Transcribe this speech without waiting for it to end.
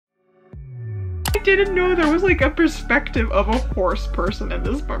didn't know there was like a perspective of a horse person in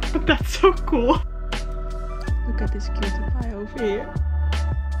this book, but that's so cool. Look at this cutie pie over here.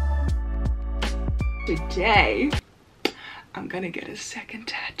 Today, I'm gonna get a second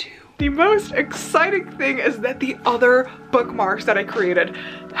tattoo. The most exciting thing is that the other bookmarks that I created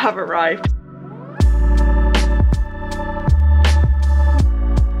have arrived.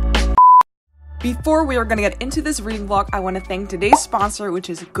 Before we are going to get into this reading vlog, I want to thank today's sponsor,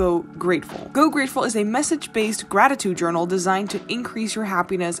 which is Go Grateful. Go Grateful is a message-based gratitude journal designed to increase your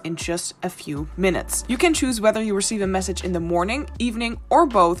happiness in just a few minutes. You can choose whether you receive a message in the morning, evening, or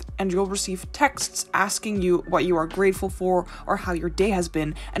both, and you'll receive texts asking you what you are grateful for or how your day has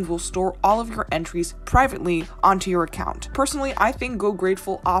been, and will store all of your entries privately onto your account. Personally, I think Go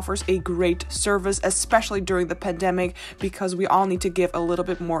Grateful offers a great service, especially during the pandemic, because we all need to give a little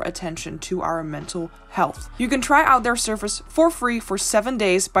bit more attention to our mental health. You can try out their service for free for 7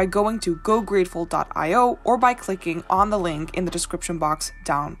 days by going to gograteful.io or by clicking on the link in the description box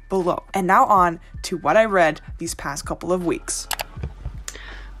down below. And now on to what I read these past couple of weeks.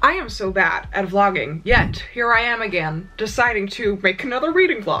 I am so bad at vlogging, yet here I am again, deciding to make another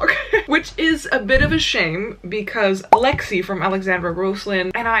reading vlog, which is a bit of a shame because Lexi from Alexandra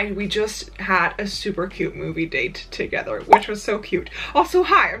Roslin and we just had a super cute movie date together, which was so cute. Also,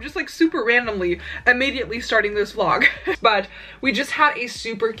 hi, I'm just like super randomly immediately starting this vlog, but we just had a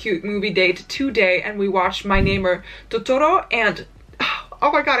super cute movie date today and we watched My Neighbor Totoro, and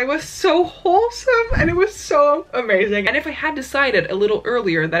oh my god, it was so wholesome and it was so amazing. And if I had decided a little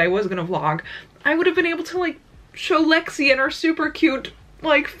earlier that I was gonna vlog, I would have been able to like show Lexi and our super cute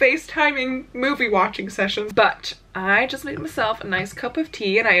like FaceTiming movie watching sessions. But I just made myself a nice cup of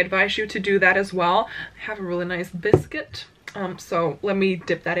tea and I advise you to do that as well. I have a really nice biscuit. So let me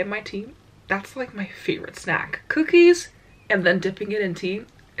dip that in my tea. That's like my favorite snack. Cookies and then dipping it in tea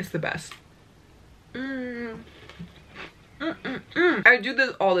is the best. I do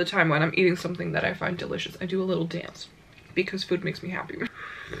this all the time when I'm eating something that I find delicious. I do a little dance because food makes me happy.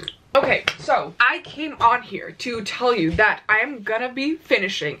 Okay, so I came on here to tell you that I am gonna be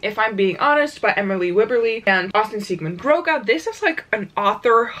finishing If I'm Being Honest by Emily Wibberley and Austin Siegmund Broga. This is like an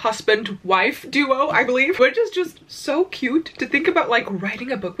author husband wife duo, I believe, which is just so cute to think about, like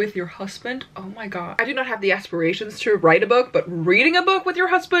writing a book with your husband. Oh my god. I do not have the aspirations to write a book, but reading a book with your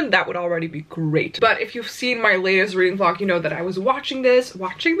husband, that would already be great. But if you've seen my latest reading vlog, you know that I was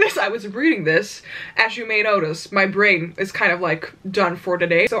I was reading this. As you may notice, my brain is kind of like done for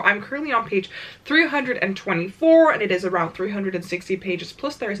today. So I'm currently on page 324 and it is around 360 pages,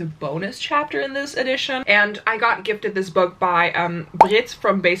 plus there is a bonus chapter in this edition. And I got gifted this book by Brit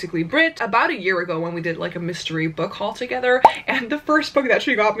from Basically Brit about a year ago when we did like a mystery book haul together, and the first book that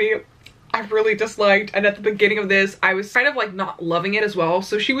she got me I really disliked, and at the beginning of this I was kind of like not loving it as well,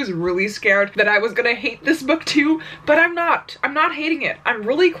 so she was really scared that I was gonna hate this book too, but I'm not hating it. I'm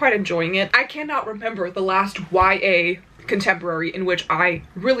really quite enjoying it. I cannot remember the last YA contemporary in which I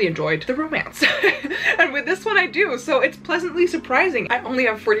really enjoyed the romance. And with this one I do, so it's pleasantly surprising. I only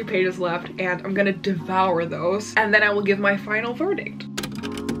have 40 pages left and I'm gonna devour those and then I will give my final verdict.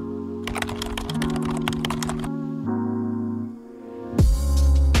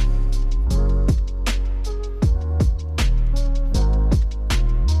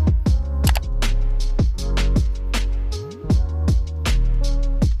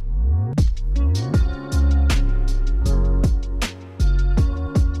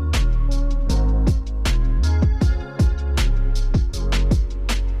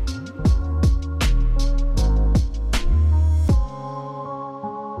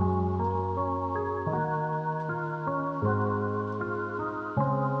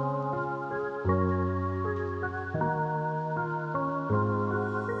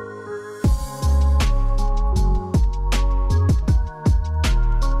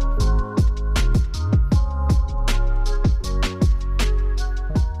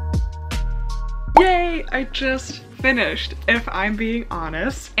 I just finished If I'm Being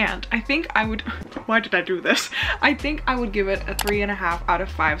Honest, and I think I would, why did I do this? I think I would give it a 3.5 out of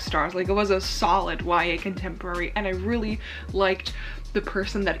 5 stars. Like, it was a solid YA contemporary and I really liked the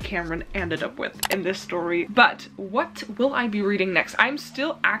person that Cameron ended up with in this story. But what will I be reading next? I'm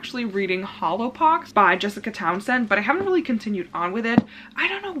still actually reading Hollowpox by Jessica Townsend, but I haven't really continued on with it. I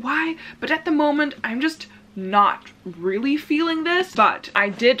don't know why, but at the moment I'm just not really feeling this. But I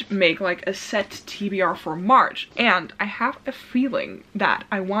did make like a set TBR for March, and I have a feeling that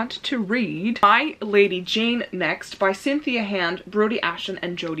I want to read My Lady Jane next by Cynthia Hand, Brody Ashton,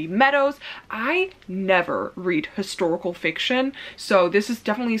 and Jodi Meadows. I never read historical fiction, so this is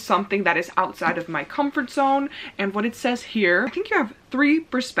definitely something that is outside of my comfort zone. And what it says here, I think you have 3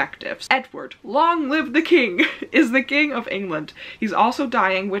 perspectives. Edward, long live the king, is the king of England. He's also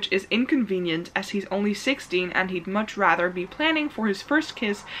dying, which is inconvenient as he's only 16 and he'd much rather be planning for his first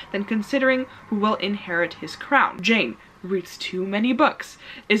kiss than considering who will inherit his crown. Jane reads too many books,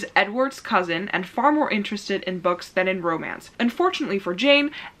 is Edward's cousin and far more interested in books than in romance. Unfortunately for Jane,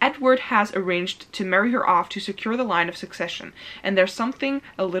 Edward has arranged to marry her off to secure the line of succession, and there's something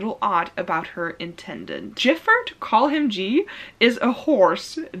a little odd about her intended. Gifford, call him G, is a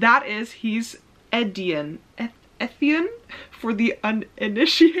horse. That is, he's Edian. Ethian for the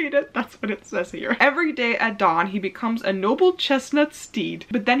uninitiated, that's what it says here. Every day at dawn he becomes a noble chestnut steed,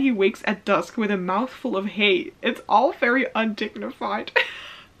 but then he wakes at dusk with a mouthful of hay. It's all very undignified.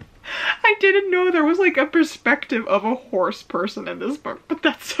 I didn't know there was like a perspective of a horse person in this book, but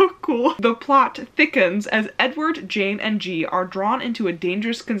that's so cool. The plot thickens as Edward, Jane, and G are drawn into a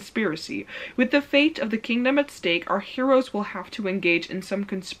dangerous conspiracy. With the fate of the kingdom at stake, our heroes will have to engage in some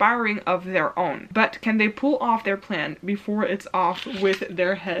conspiring of their own. But can they pull off their plan before it's off with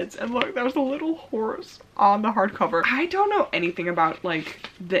their heads? And look, there's a little horse on the hardcover. I don't know anything about like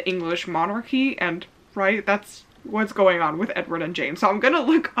the English monarchy, and right, that's what's going on with Edward and Jane. So I'm gonna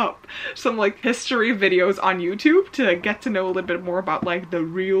look up some like history videos on YouTube to get to know a little bit more about like the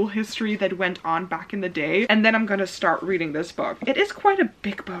real history that went on back in the day. And then I'm gonna start reading this book. It is quite a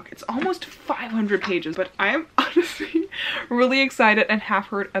big book. It's almost 500 pages, but I am honestly really excited and have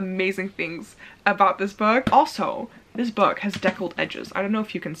heard amazing things about this book. Also, this book has deckled edges. I don't know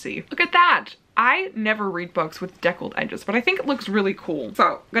if you can see. Look at that! I never read books with deckled edges, but I think it looks really cool. So,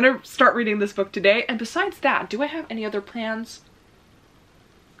 I'm gonna start reading this book today. And besides that, do I have any other plans?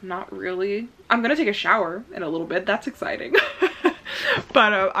 Not really. I'm gonna take a shower in a little bit. That's exciting.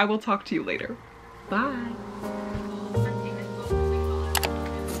 But I will talk to you later. Bye.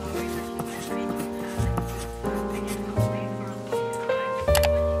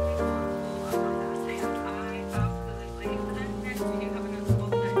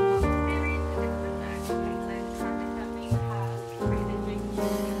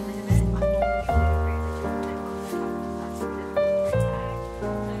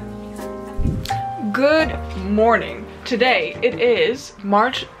 Good morning. Today it is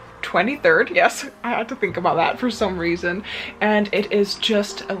March 23rd. Yes, I had to think about that for some reason. And it is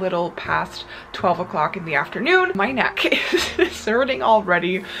just a little past 12 o'clock in the afternoon. My neck is hurting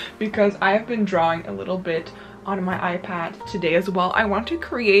already because I have been drawing a little bit on my iPad today as well. I want to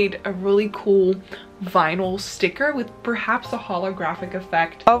create a really cool vinyl sticker with perhaps a holographic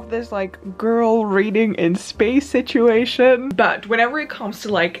effect of this like girl reading in space situation. But whenever it comes to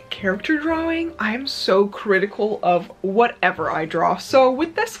like character drawing, I'm so critical of whatever I draw. So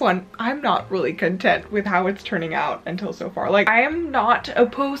with this one, I'm not really content with how it's turning out until so far. Like, I am not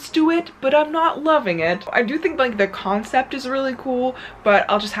opposed to it, but I'm not loving it. I do think like the concept is really cool, but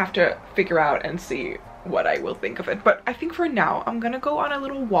I'll just have to figure out and see what I will think of it. But I think for now I'm gonna go on a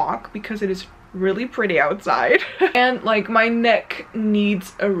little walk because it is really pretty outside. And like my neck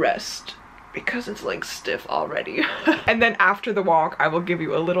needs a rest because it's like stiff already. And then after the walk I will give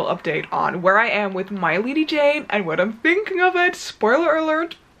you a little update on where I am with My Lady Jane and what I'm thinking of it. Spoiler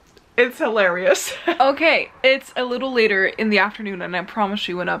alert, it's hilarious. Okay, it's a little later in the afternoon and I promise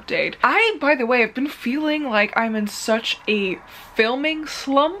you an update. I, by the way, have been feeling like I'm in such a filming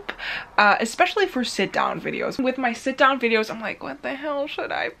slump, especially for sit-down videos. With my sit-down videos, I'm like, what the hell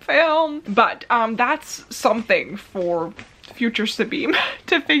should I film? But that's something for future Sabine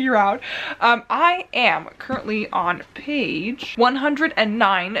to figure out. I am currently on page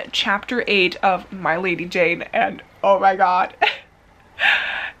 109, chapter 8 of My Lady Jane, and oh my god.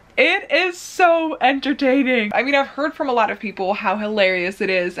 It is so entertaining. I mean, I've heard from a lot of people how hilarious it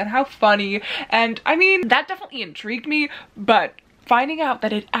is and how funny, and I mean, that definitely intrigued me, but finding out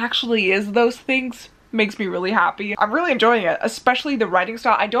that it actually is those things makes me really happy. I'm really enjoying it, especially the writing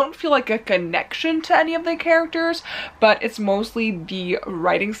style. I don't feel like a connection to any of the characters, but it's mostly the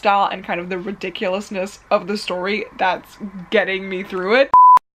writing style and kind of the ridiculousness of the story that's getting me through it.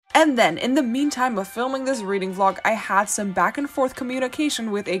 And then, in the meantime of filming this reading vlog, I had some back and forth communication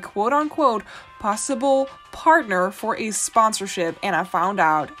with a quote-unquote possible partner for a sponsorship, and I found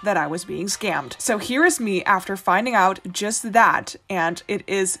out that I was being scammed. So here is me after finding out just that, and it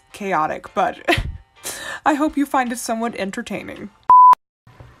is chaotic, but I hope you find it somewhat entertaining.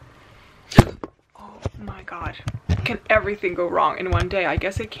 Oh my god. Can everything go wrong in one day? I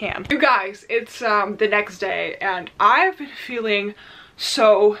guess it can. You guys, it's the next day, and I've been feeling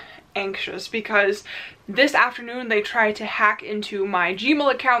so anxious because this afternoon they tried to hack into my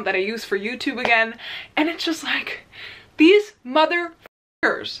Gmail account that I use for YouTube again, and it's just like, these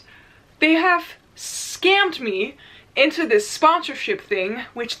motherfuckers, they have scammed me into this sponsorship thing,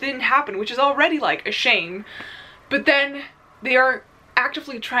 which didn't happen, which is already like a shame. But then they are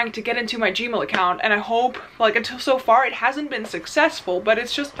actively trying to get into my Gmail account, and I hope, like, until so far it hasn't been successful, but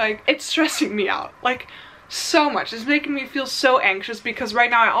it's just like, it's stressing me out like so much. It's making me feel so anxious because right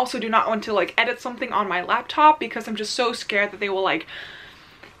now I also do not want to like edit something on my laptop because I'm just so scared that they will like,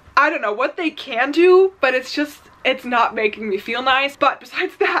 I don't know what they can do, but it's not making me feel nice. But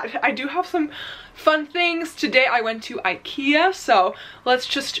besides that, I do have some fun things. Today I went to IKEA, so let's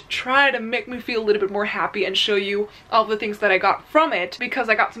just try to make me feel a little bit more happy and show you all the things that I got from it, because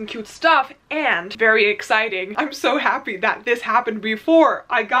I got some cute stuff. And very exciting, I'm so happy that this happened before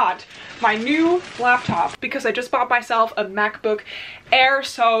I got my new laptop, because I just bought myself a MacBook Air,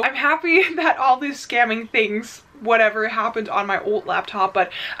 so I'm happy that all these scamming things, whatever, happened on my old laptop,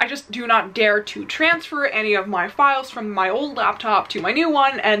 but I just do not dare to transfer any of my files from my old laptop to my new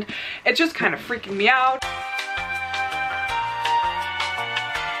one, and it's just kind of freaking me out.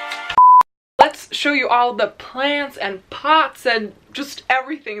 Let's show you all the plants and pots and just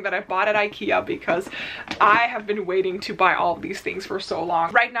everything that I bought at IKEA, because I have been waiting to buy all of these things for so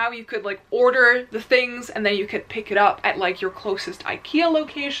long. Right now you could like order the things and then you could pick it up at like your closest IKEA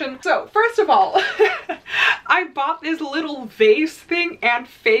location. So first of all, I bought this little vase thing and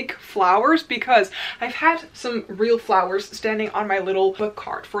fake flowers because I've had some real flowers standing on my little book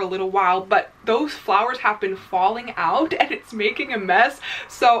cart for a little while, but those flowers have been falling out and it's making a mess.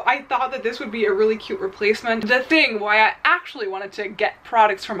 So I thought that this would be a really cute replacement. The thing why I actually wanted to get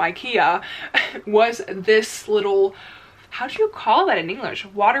products from IKEA was this little, how do you call that in English?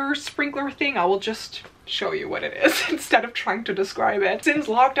 Water sprinkler thing? I will just show you what it is instead of trying to describe it. Since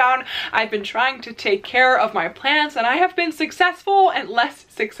lockdown, I've been trying to take care of my plants, and I have been successful and less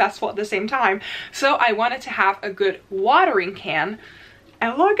successful at the same time. So I wanted to have a good watering can.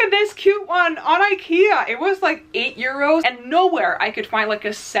 And look at this cute one on IKEA. It was like 8 euros, and nowhere I could find like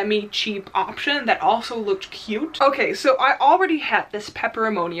a semi-cheap option that also looked cute. Okay, so I already had this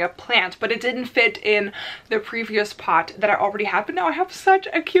peperomonia plant, but it didn't fit in the previous pot that I already had. But now I have such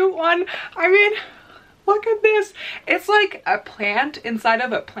a cute one. I mean, look at this. It's like a plant inside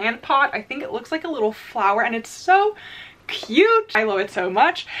of a plant pot. I think it looks like a little flower, and it's so cute. I love it so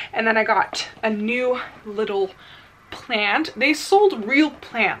much. And then I got a new little plant. They sold real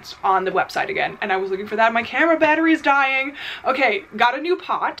plants on the website again, and I was looking for that. My camera battery is dying. Okay, got a new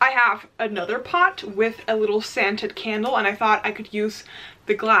pot. I have another pot with a little scented candle, and I thought I could use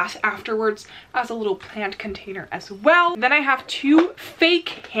the glass afterwards as a little plant container as well. Then I have two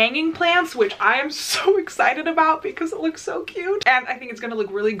fake hanging plants, which I am so excited about because it looks so cute, and I think it's gonna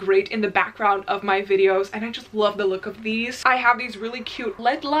look really great in the background of my videos, and I just love the look of these. I have these really cute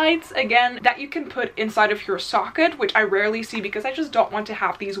LED lights again that you can put inside of your socket, which I rarely see because I just don't want to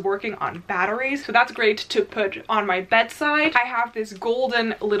have these working on batteries, so that's great to put on my bedside. I have this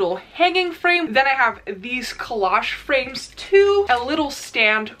golden little hanging frame. Then I have these collage frames too, a little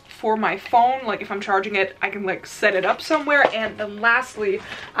stand for my phone, like if I'm charging it I can like set it up somewhere, and then lastly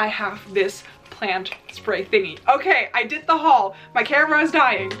I have this plant spray thingy. Okay, I did the haul. My camera is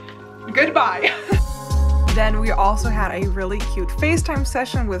dying. Goodbye. Then we also had a really cute FaceTime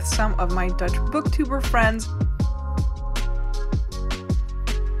session with some of my Dutch booktuber friends.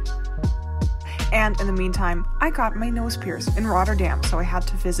 And in the meantime, I got my nose pierced in Rotterdam, so I had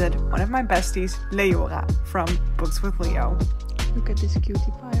to visit one of my besties, Leora, from Books with Leo. Look at this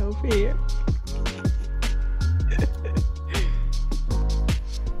cutie pie over here.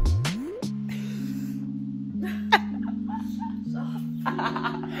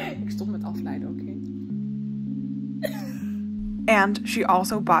 Ik stop met afleiden, okay? And she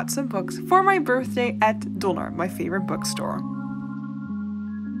also bought some books for my birthday at Donner, my favorite bookstore.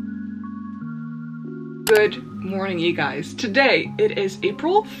 Good morning, you guys. Today it is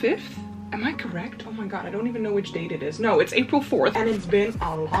April 5th. Am I correct? Oh my god, I don't even know which date it is. No, it's April 4th, and it's been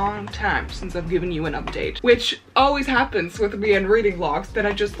a long time since I've given you an update, which always happens with me in reading vlogs, that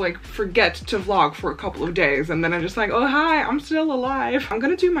I just like forget to vlog for a couple of days, and then I'm just like, oh hi, I'm still alive. I'm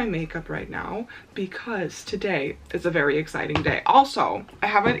gonna do my makeup right now because today is a very exciting day. Also, I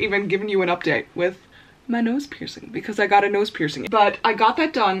haven't even given you an update with my nose piercing because I got a nose piercing, but I got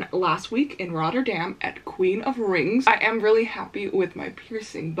that done last week in Rotterdam at Queen of Rings. I am really happy with my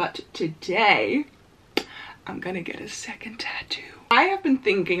piercing, but today I'm gonna get a second tattoo. I have been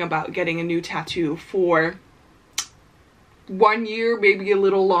thinking about getting a new tattoo for 1 year, maybe a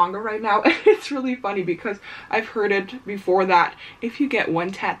little longer right now. It's really funny because I've heard it before that if you get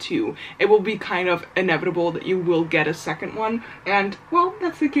one tattoo, it will be kind of inevitable that you will get a second one. And well,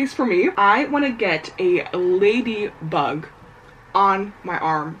 that's the case for me. I want to get a ladybug on my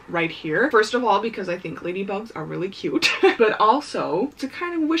arm right here. First of all, because I think ladybugs are really cute, but also to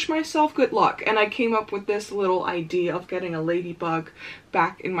kind of wish myself good luck. And I came up with this little idea of getting a ladybug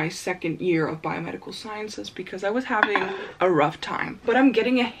back in my second year of biomedical sciences because I was having a rough time. But I'm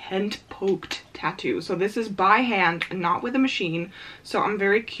getting a hand-poked tattoo. So this is by hand and not with a machine. So I'm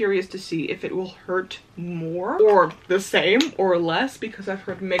very curious to see if it will hurt more or the same or less, because I've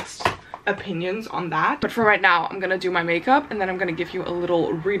heard mixed opinions on that. But for right now, I'm gonna do my makeup and then I'm gonna give you a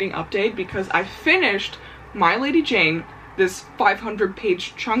little reading update because I finished My Lady Jane, this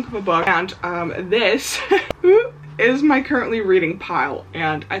 500-page chunk of a book, and this is my currently reading pile,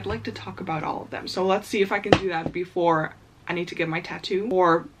 and I'd like to talk about all of them. So let's see if I can do that before I need to get my tattoo,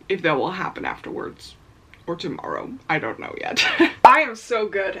 or if that will happen afterwards. Or tomorrow. I don't know yet. I am so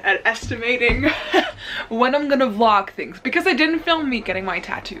good at estimating when I'm gonna vlog things because I didn't film me getting my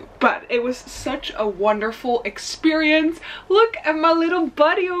tattoo. But it was such a wonderful experience. Look at my little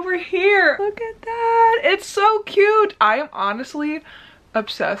buddy over here. Look at that. It's so cute. I am honestly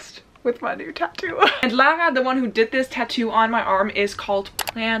obsessed with my new tattoo. And Lara, the one who did this tattoo on my arm, is called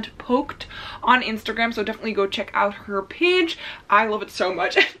Plant Poked on Instagram, so definitely go check out her page. I love it so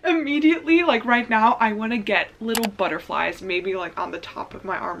much. Immediately, like right now, I want to get little butterflies, maybe like on the top of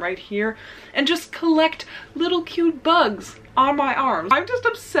my arm right here, and just collect little cute bugs on my arms. I'm just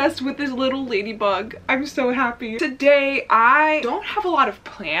obsessed with this little ladybug. I'm so happy. Today, I don't have a lot of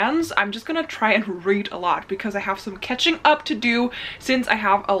plans. I'm just gonna try and read a lot because I have some catching up to do since I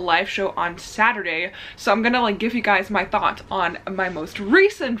have a live show on Saturday. So I'm gonna like give you guys my thoughts on my most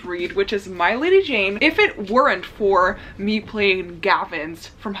recent read, which is My Lady Jane. If it weren't for me playing Gavin's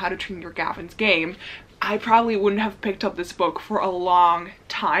from How to Train Your Gavin's Game, I probably wouldn't have picked up this book for a long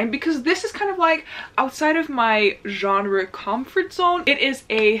time because this is kind of like outside of my genre comfort zone. It is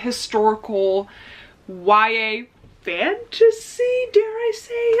a historical YA fantasy, dare I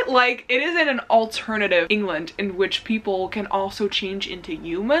say? Like, it is in an alternative England in which people can also change into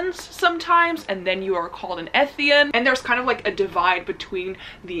humans sometimes, and then you are called an Ethian. And there's kind of like a divide between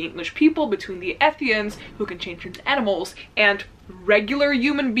the English people, between the Ethians, who can change into animals, and regular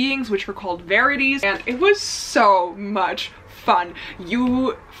human beings, which are called Verities. And it was so much fun.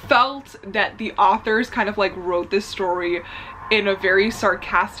 You felt that the authors kind of like wrote this story in a very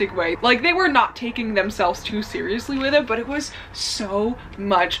sarcastic way. Like, they were not taking themselves too seriously with it, but it was so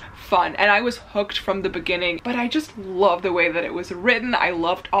much fun and I was hooked from the beginning. But I just love the way that it was written. I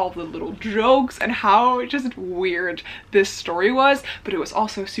loved all the little jokes and how just weird this story was, but it was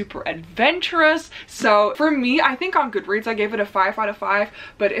also super adventurous. So for me, I think on Goodreads I gave it a 5 out of 5,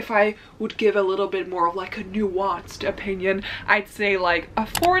 but if I would give a little bit more of like a nuanced opinion, I'd say like a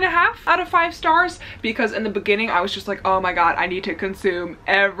 4.5 out of 5 stars, because in the beginning I was just like, oh my god, I need to consume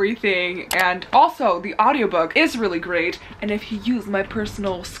everything. And also the audiobook is really great, and if you use my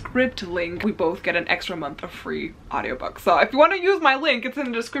personal script link, we both get an extra month of free audiobook. So if you want to use my link, it's in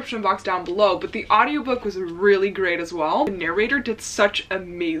the description box down below. But the audiobook was really great as well. The narrator did such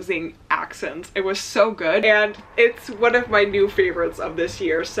amazing accents. It was so good, and it's one of my new favorites of this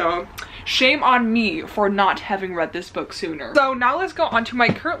year. So shame on me for not having read this book sooner. So now let's go on to my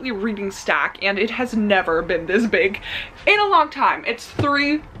currently reading stack, and it has never been this big in a long time. It's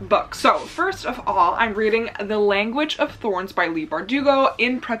 3 books. So first of all, I'm reading The Language of Thorns by Leigh Bardugo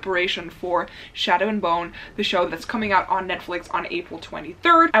in preparation for Shadow and Bone, the show that's coming out on Netflix on April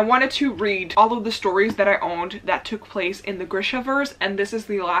 23rd. I wanted to read all of the stories that I owned that took place in the Grishaverse, and this is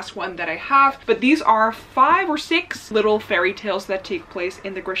the last one that I have. But these are 5 or 6 little fairy tales that take place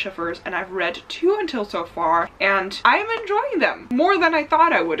in the Grishaverse, and I've read 2 until so far, and I am enjoying them more than I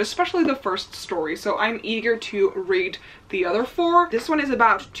thought I would, especially the first story. So I'm eager to read the other 4. This one is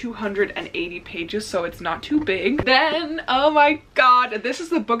about 280 pages, so it's not too big. Then, oh my god, this is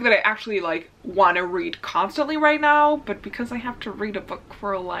the book that I actually like want to read constantly right now, but because I have to read a book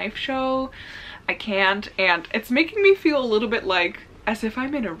for a live show, I can't, and it's making me feel a little bit like as if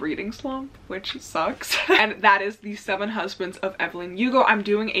I'm in a reading slump, which sucks. And that is The 7 Husbands of Evelyn Hugo. I'm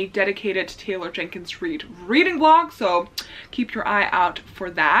doing a dedicated Taylor Jenkins Reid reading vlog, so keep your eye out for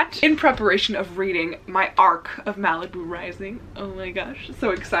that. In preparation of reading my arc of Malibu Rising. Oh my gosh,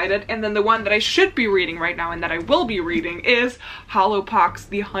 so excited. And then the one that I should be reading right now and that I will be reading is Hollowpox,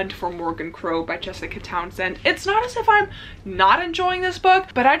 The Hunt for Morgan Crow by Jessica Townsend. It's not as if I'm not enjoying this book,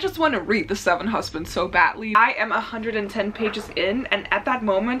 but I just want to read The 7 Husbands so badly. I am 110 pages in, and at that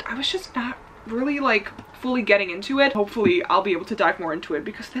moment I was just not really like fully getting into it. Hopefully I'll be able to dive more into it,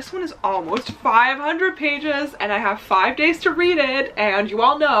 because this one is almost 500 pages and I have 5 days to read it, and you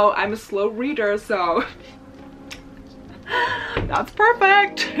all know I'm a slow reader, so that's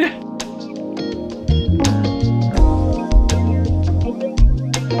perfect.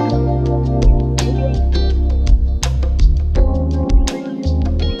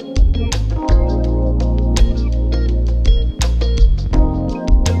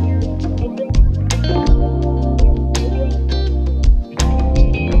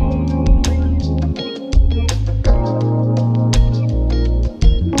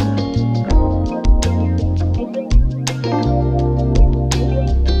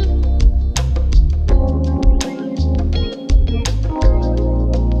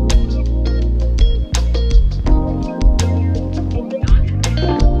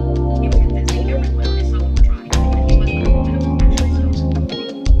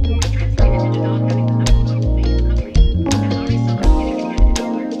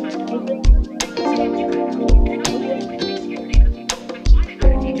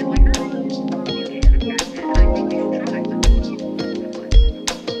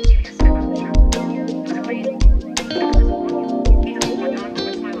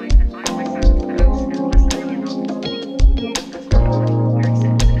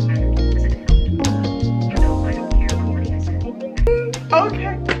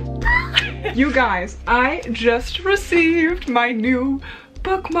 You guys, I just received my new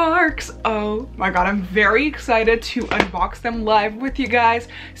bookmarks. Oh my god, I'm very excited to unbox them live with you guys,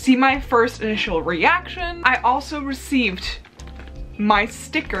 see my first initial reaction. I also received my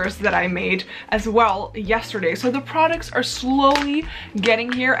stickers that I made as well yesterday. So the products are slowly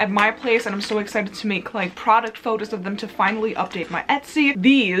getting here at my place, and I'm so excited to make like product photos of them to finally update my Etsy.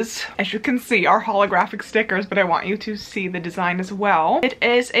 These, as you can see, are holographic stickers, but I want you to see the design as well. It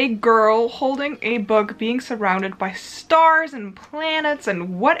is a girl holding a book being surrounded by stars and planets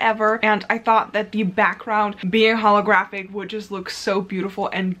and whatever, and I thought that the background being holographic would just look so beautiful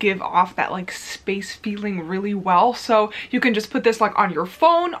and give off that like space feeling really well. So you can just put this like on your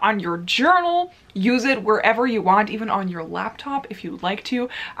phone, on your journal, use it wherever you want, even on your laptop if you'd like to.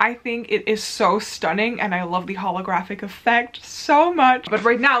 I think it is so stunning and I love the holographic effect so much. But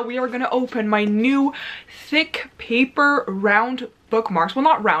right now we are gonna open my new thick paper round bookmarks. Well,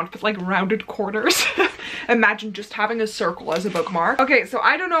 not round, but like rounded corners. Imagine just having a circle as a bookmark. Okay, so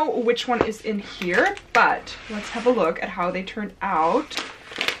I don't know which one is in here, but let's have a look at how they turned out.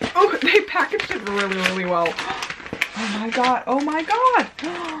 Oh, they packaged it really, really well. Oh my god, oh my god.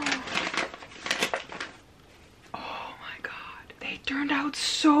 Oh my god. They turned out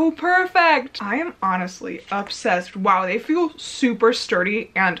so perfect. I am honestly obsessed. Wow, they feel super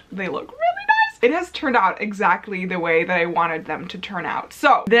sturdy and they look really nice. It has turned out exactly the way that I wanted them to turn out.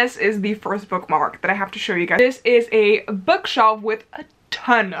 So this is the first bookmark that I have to show you guys. This is a bookshelf with a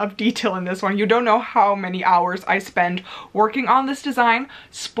ton of detail in this one. You don't know how many hours I spend working on this design.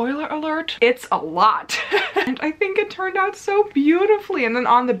 Spoiler alert, it's a lot. And I think it turned out so beautifully. And then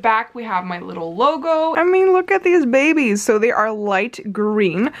on the back we have my little logo. I mean, look at these babies. So they are light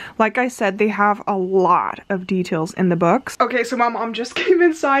green. Like I said, they have a lot of details in the books. Okay, so my mom just came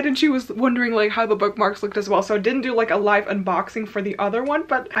inside and she was wondering like how the bookmarks looked as well. So I didn't do like a live unboxing for the other one,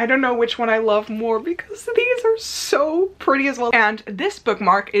 but I don't know which one I love more because these are so pretty as well. And this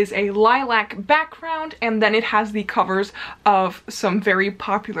bookmark is a lilac background, and then it has the covers of some very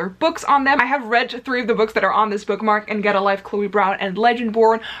popular books on them. I have read 3 of the books that are on this bookmark, and Get a Life, Chloe Brown, and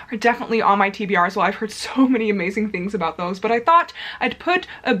Legendborn are definitely on my TBR as well. I've heard so many amazing things about those, but I thought I'd put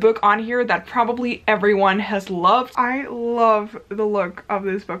a book on here that probably everyone has loved. I love the look of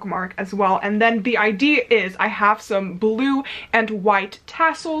this bookmark as well. And then the idea is I have some blue and white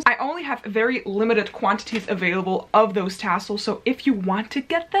tassels. I only have very limited quantities available of those tassels, so if you want to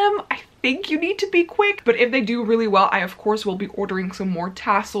get them, I think you need to be quick. But if they do really well, I of course will be ordering some more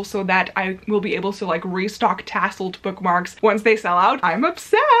tassels so that I will be able to like restock tasseled bookmarks once they sell out. I'm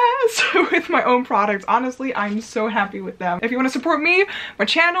obsessed with my own products. Honestly, I'm so happy with them. If you want to support me, my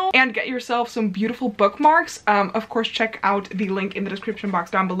channel, and get yourself some beautiful bookmarks, of course check out the link in the description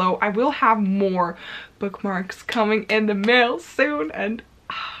box down below. I will have more bookmarks coming in the mail soon, and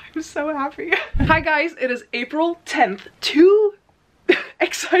I'm so happy. Hi guys, it is April 10th. 2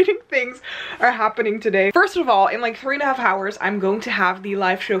 exciting things are happening today. First of all, in like 3.5 hours, I'm going to have the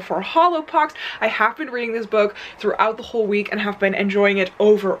live show for Hollowpox. I have been reading this book throughout the whole week and have been enjoying it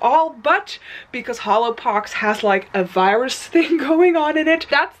overall, but because Hollowpox has like a virus thing going on in it,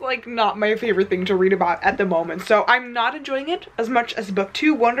 that's like not my favorite thing to read about at the moment. So I'm not enjoying it as much as book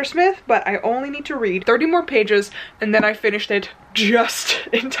 2, Wondersmith, but I only need to read 30 more pages and then I finished it just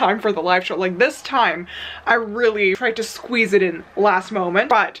in time for the live show. Like this time, I really tried to squeeze it in last moment.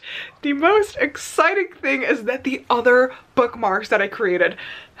 But the most exciting thing is that the other bookmarks that I created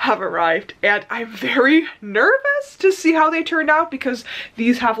have arrived, and I'm very nervous to see how they turned out because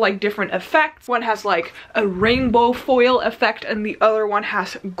these have like different effects. One has like a rainbow foil effect and the other one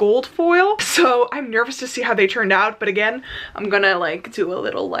has gold foil. So I'm nervous to see how they turned out, but again, I'm gonna like do a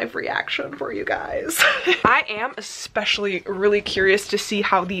little live reaction for you guys. I am especially really curious to see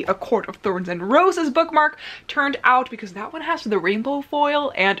how the A Court of Thorns and Roses bookmark turned out because that one has the rainbow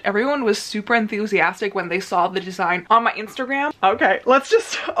foil and everyone was super enthusiastic when they saw the design on my Instagram. Okay, let's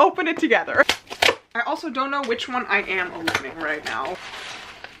just open it together. I also don't know which one I am opening right now.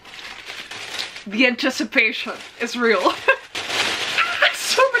 The anticipation is real.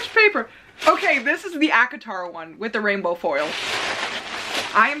 So much paper. Okay, this is the ACOTAR one with the rainbow foil.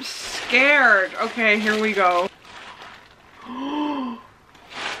 I'm scared. Okay, here we go.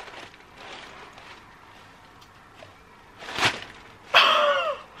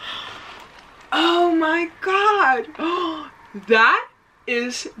 Oh my god. That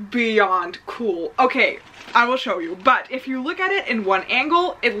is beyond cool. Okay, I will show you, but if you look at it in one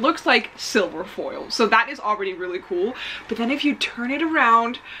angle, it looks like silver foil, so that is already really cool. But then if you turn it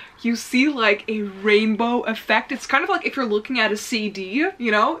around, you see like a rainbow effect. It's kind of like if you're looking at a CD,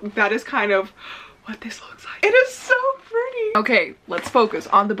 you know, that is kind of what this looks like. It is so pretty. Okay, let's focus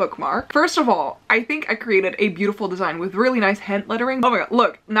on the bookmark. First of all, I think I created a beautiful design with really nice hand lettering. Oh my god,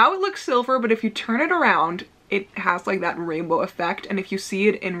 look, now it looks silver, but if you turn it around, it has like that rainbow effect, and if you see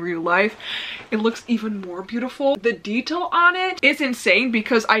it in real life, it looks even more beautiful. The detail on it is insane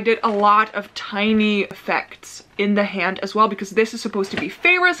because I did a lot of tiny effects in the hand as well, because this is supposed to be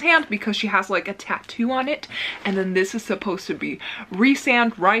Feyre's hand because she has like a tattoo on it, and then this is supposed to be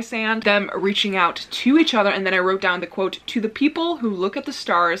Rhysand, them reaching out to each other, and then I wrote down the quote, "To the people who look at the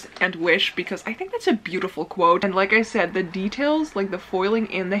stars and wish," because I think that's a beautiful quote. And like I said, the details, like the foiling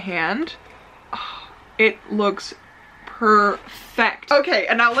in the hand, it looks perfect. Okay,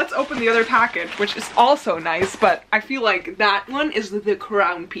 and now let's open the other package, which is also nice, but I feel like that one is the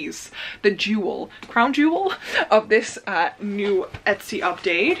crown piece, the crown jewel of this new Etsy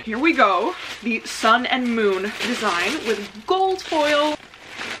update. Here we go, the sun and moon design with gold foil.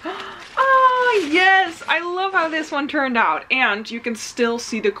 Ah, yes, I love how this one turned out, and you can still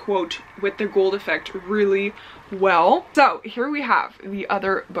see the quote with the gold effect really well. So here we have the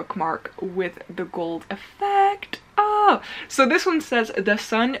other bookmark with the gold effect. Oh, so this one says, "The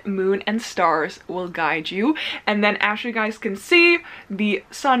sun, moon, and stars will guide you." And then as you guys can see, the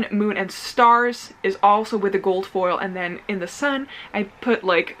sun, moon, and stars is also with the gold foil, and then in the sun, I put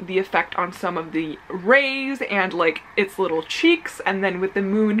like the effect on some of the rays and like its little cheeks, and then with the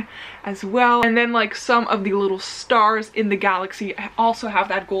moon as well. And then like some of the little stars in the galaxy also have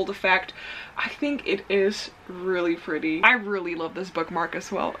that gold effect. I think it is really pretty. I really love this bookmark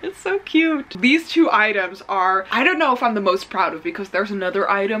as well. It's so cute. These two items are, I don't know if I'm the most proud of, because there's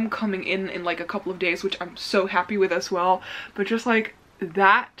another item coming in like a couple of days, which I'm so happy with as well. But just like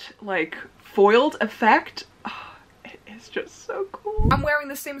that, like foiled effect, it's just so cool. I'm wearing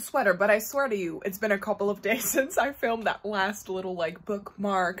the same sweater, but I swear to you, it's been a couple of days since I filmed that last little like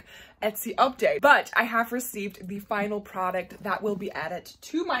bookmark Etsy update. But I have received the final product that will be added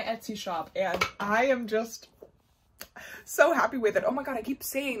to my Etsy shop, and I am just so happy with it. Oh my god, I keep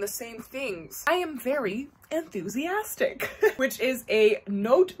saying the same things. I am very enthusiastic. Which is a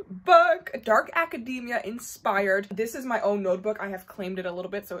notebook, dark academia inspired. This is my own notebook. I have claimed it a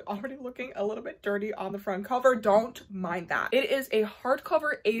little bit, so it's already looking a little bit dirty on the front cover. Don't mind that. It is a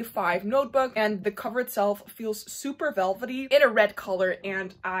hardcover A5 notebook, and the cover itself feels super velvety in a red color,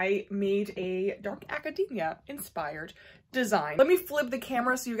 and I made a dark academia inspired design. Let me flip the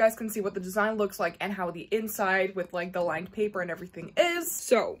camera so you guys can see what the design looks like and how the inside with like the lined paper and everything is.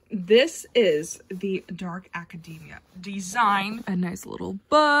 So this is the dark academia design. A nice little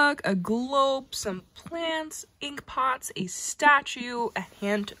book, a globe, some plants, ink pots, a statue, a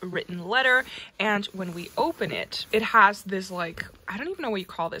handwritten letter, and when we open it, it has this like, I don't even know what you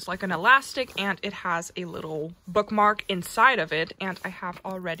call this, like an elastic, and it has a little bookmark inside of it, and I have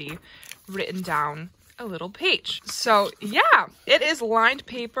already written down a little page. So yeah, it is lined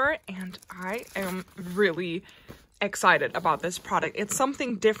paper, and I am really excited about this product. It's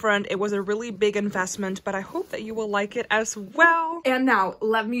something different. It was a really big investment, but I hope that you will like it as well. And now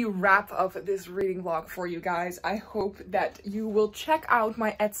let me wrap up this reading vlog for you guys. I hope that you will check out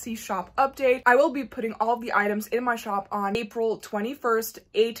my Etsy shop update. I will be putting all of the items in my shop on April 21st,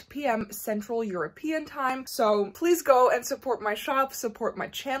 8 p.m. Central European time. So please go and support my shop, support my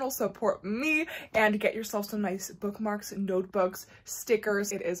channel, support me, and get yourself some nice bookmarks, notebooks,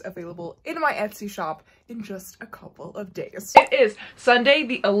 stickers. It is available in my Etsy shop in just a couple of days. It is Sunday,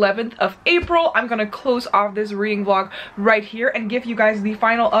 the 11th of April. I'm gonna close off this reading vlog right here and give you guys the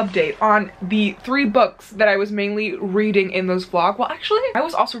final update on the 3 books that I was mainly reading in this vlog. Well, actually, I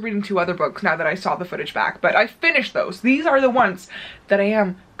was also reading 2 other books now that I saw the footage back, but I finished those. These are the ones that I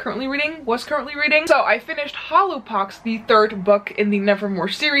am currently reading. So I finished Hollowpox, the 3rd book in the Nevermore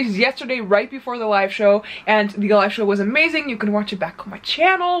series, yesterday right before the live show, and the live show was amazing. You can watch it back on my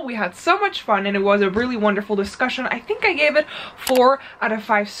channel. We had so much fun, and it was a really wonderful discussion. I think I gave it 4 out of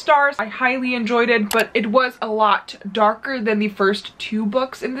 5 stars. I highly enjoyed it, but it was a lot darker than the first 2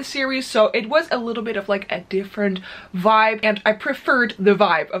 books in the series, so it was a little bit of like a different vibe, and I preferred the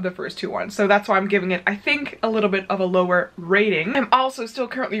vibe of the first 2 ones, so that's why I'm giving it, I think, a little bit of a lower rating. I'm also still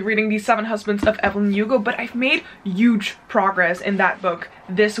currently reading The 7 Husbands of Evelyn Hugo, but I've made huge progress in that book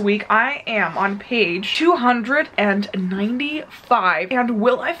this week. I am on page 295, and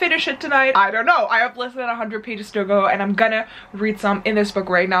will I finish it tonight? I don't know. I have less than 100 pages to go, and I'm gonna read some in this book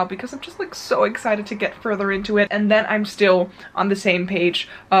right now because I'm just like so excited to get further into it. And then I'm still on the same page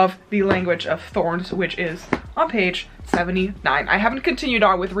of The Language of Thorns, which is on page 79. I haven't continued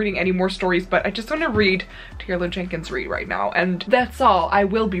on with reading any more stories, but I just want to read Taylor Jenkins Reid right now, and that's all I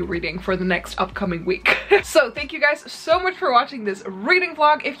will be reading for the next upcoming week. So thank you guys so much for watching this reading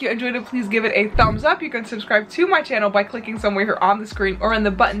vlog. If you enjoyed it, please give it a thumbs up. You can subscribe to my channel by clicking somewhere here on the screen or in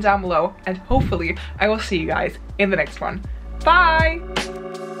the button down below, and hopefully I will see you guys in the next one. Bye!